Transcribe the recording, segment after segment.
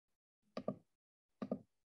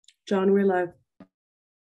John, we're live.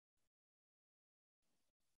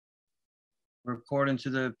 Recording to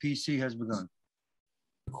the PC has begun.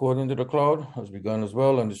 Recording to the cloud has begun as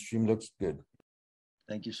well, and the stream looks good.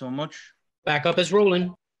 Thank you so much. Backup is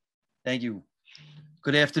rolling. Thank you.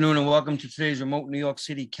 Good afternoon and welcome to today's remote New York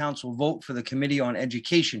City Council vote for the Committee on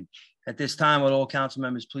Education. At this time, will all council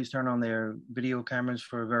members please turn on their video cameras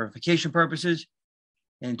for verification purposes.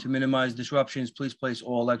 And to minimize disruptions, please place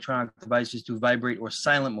all electronic devices to vibrate or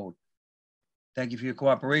silent mode. Thank you for your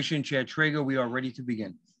cooperation. Chair Traeger, we are ready to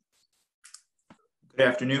begin. Good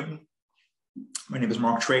afternoon. My name is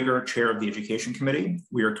Mark Traeger, Chair of the Education Committee.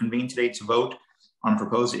 We are convened today to vote on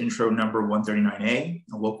proposed intro number 139A,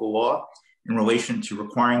 a local law in relation to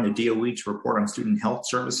requiring the DOE to report on student health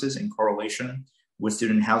services in correlation with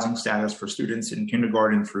student housing status for students in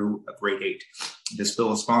kindergarten through grade 8. This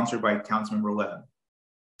bill is sponsored by Councilmember Levin.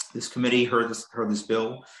 This committee heard this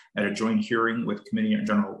bill at a joint hearing with Committee on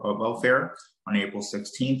General Welfare on April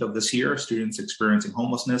 16th of this year. Students experiencing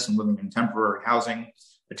homelessness and living in temporary housing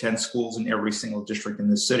attend schools in every single district in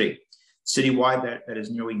this city. Citywide, that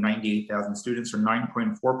is nearly 98,000 students, or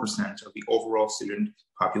 9.4% of the overall student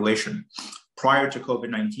population. Prior to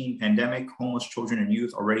COVID-19 pandemic, homeless children and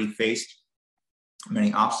youth already faced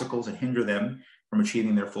many obstacles that hinder them from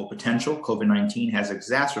achieving their full potential. COVID-19 has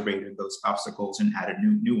exacerbated those obstacles and added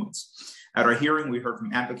new ones. At our hearing, we heard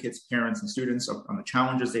from advocates, parents, and students on the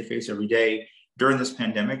challenges they face every day during this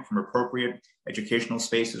pandemic, from appropriate educational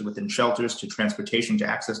spaces within shelters to transportation to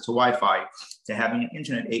access to Wi-Fi, to having an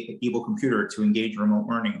internet-able computer to engage in remote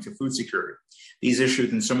learning, to food security. These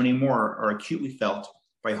issues and so many more are acutely felt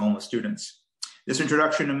by homeless students. This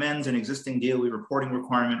introduction amends an existing DOE reporting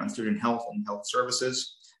requirement on student health and health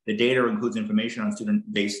services. The data includes information on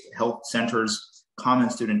student-based health centers, common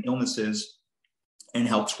student illnesses, and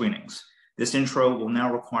health screenings. This intro will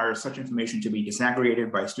now require such information to be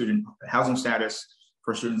disaggregated by student housing status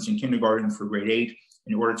for students in kindergarten through grade 8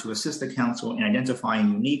 in order to assist the council in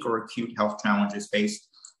identifying unique or acute health challenges faced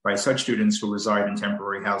by such students who reside in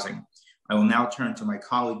temporary housing. I will now turn to my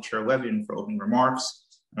colleague, Chair Levin, for opening remarks.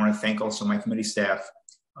 I want to thank also my committee staff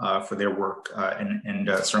for their work, and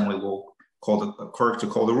certainly we'll call the clerk to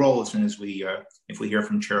call the roll as soon as if we hear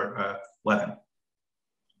from Chair Levin.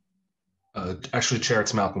 Actually, Chair,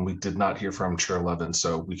 it's Malcolm. We did not hear from Chair Levin,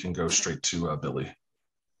 so we can go straight to Billy.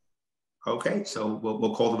 Okay, so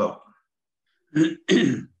we'll call the vote.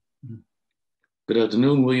 Good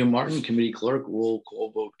afternoon, William Martin, Committee Clerk. Roll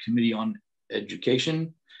call vote, Committee on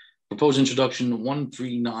Education. Proposed introduction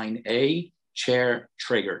 139A, Chair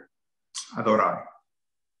Traeger. I vote aye.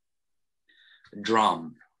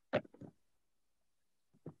 Drum.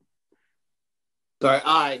 Sorry,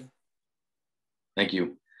 aye. Thank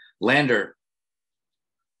you. Lander.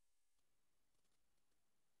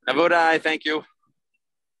 I vote aye, thank you.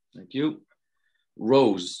 Thank you.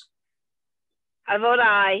 Rose. I vote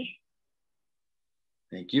aye.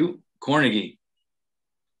 Thank you. Cornegie.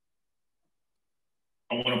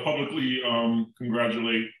 I want to publicly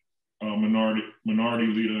congratulate Minority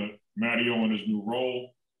Leader Matteo on his new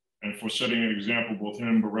role and for setting an example, both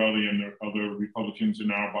him, Borelli, and the other Republicans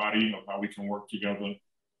in our body, of how we can work together,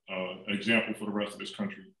 an example for the rest of this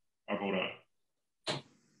country. I vote aye.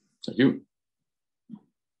 Thank you.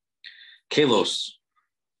 Kalos.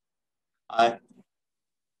 Aye.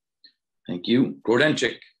 Thank you.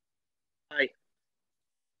 Gordenchik. Aye.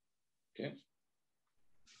 Okay.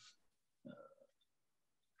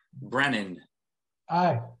 Brennan.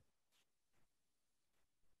 Aye.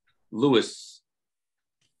 Lewis.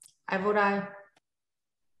 I vote aye.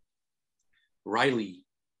 Riley.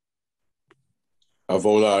 I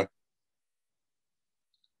vote aye.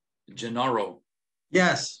 Gennaro.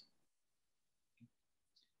 Yes.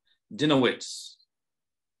 Dinowitz.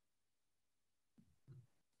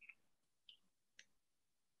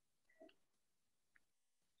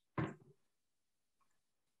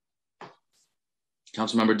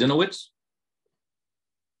 Councilmember Dinowitz.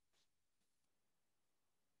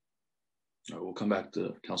 All right, we'll come back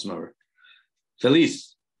to Councilmember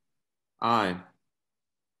Feliz. Aye.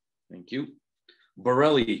 Thank you.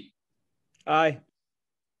 Borelli. Aye.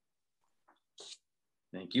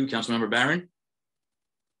 Thank you. Councilmember Barron.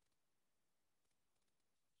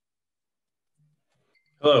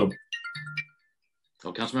 Hello.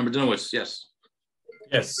 Oh, Councilmember Dinowitz, yes.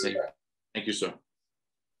 Yes. Thank you, sir.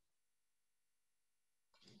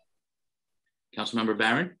 Councilmember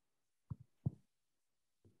Barron.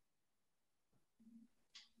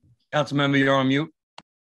 Councilmember, you're on mute.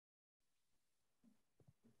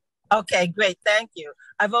 Okay, great. Thank you.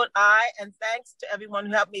 I vote aye, and thanks to everyone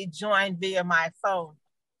who helped me join via my phone.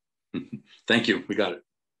 Thank you. We got it.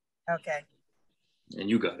 Okay. And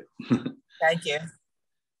you got it. Thank you.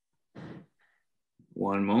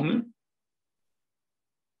 One moment.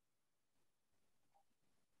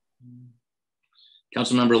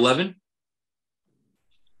 Councilmember Levin.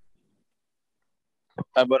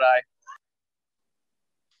 I vote aye.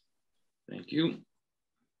 Thank you.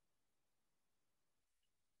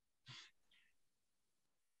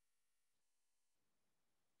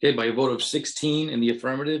 Okay, by a vote of 16 in the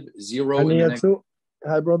affirmative, 0 in the negative. Too.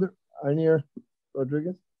 Hi, brother. Arnier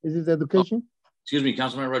Rodriguez. Is this education? Excuse me,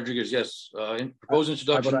 Councilman Rodriguez. Yes. Proposed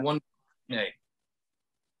introduction 1A.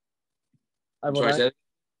 I'm sorry, I said.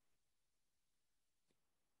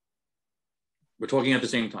 We're talking at the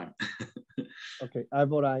same time. Okay, I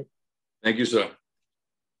vote aye. Thank you, sir.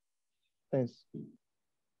 Thanks.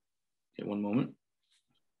 Okay, one moment.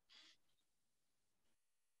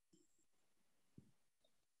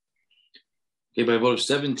 Okay, by a vote of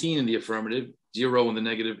 17 in the affirmative, 0 in the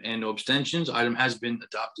negative, and no abstentions, item has been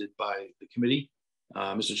adopted by the committee.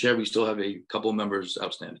 Mr. Chair, we still have a couple of members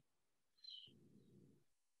outstanding.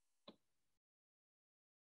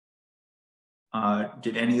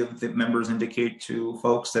 Did any of the members indicate to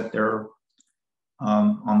folks that they're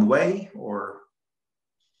on the way, or?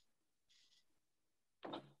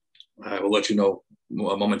 I will let you know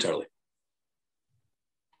momentarily.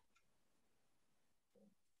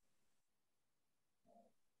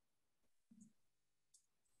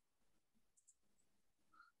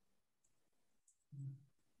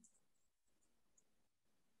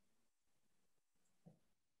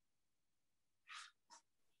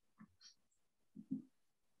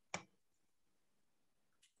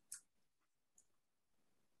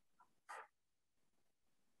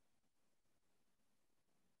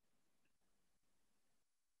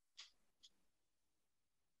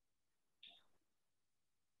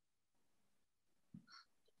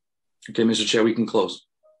 Okay, Mr. Chair, we can close.